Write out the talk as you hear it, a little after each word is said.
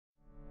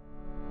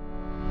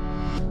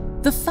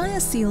The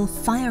FireSeal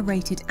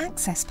Fire-Rated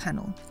Access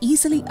Panel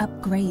easily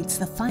upgrades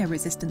the fire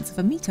resistance of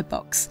a meter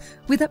box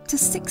with up to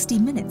 60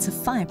 minutes of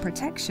fire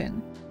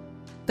protection.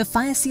 The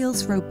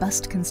FireSeal's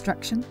robust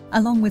construction,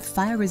 along with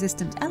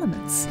fire-resistant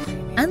elements,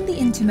 and the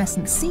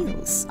intumescent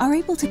seals are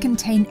able to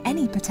contain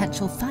any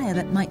potential fire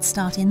that might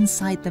start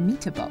inside the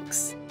meter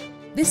box.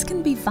 This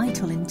can be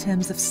vital in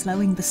terms of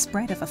slowing the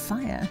spread of a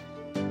fire.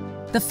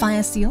 The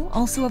FireSeal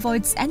also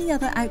avoids any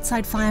other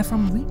outside fire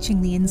from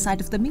reaching the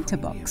inside of the meter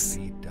box.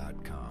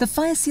 The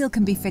FireSeal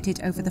can be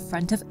fitted over the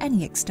front of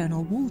any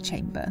external wall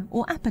chamber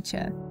or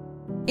aperture.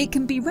 It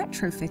can be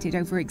retrofitted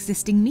over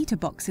existing meter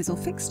boxes or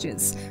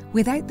fixtures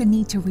without the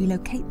need to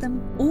relocate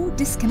them or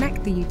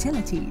disconnect the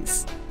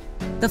utilities.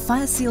 The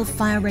FireSeal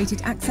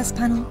Fire-Rated Access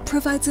Panel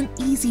provides an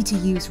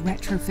easy-to-use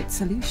retrofit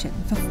solution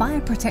for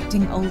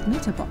fire-protecting old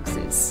meter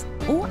boxes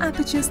or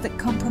apertures that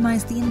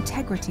compromise the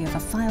integrity of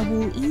a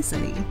firewall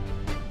easily.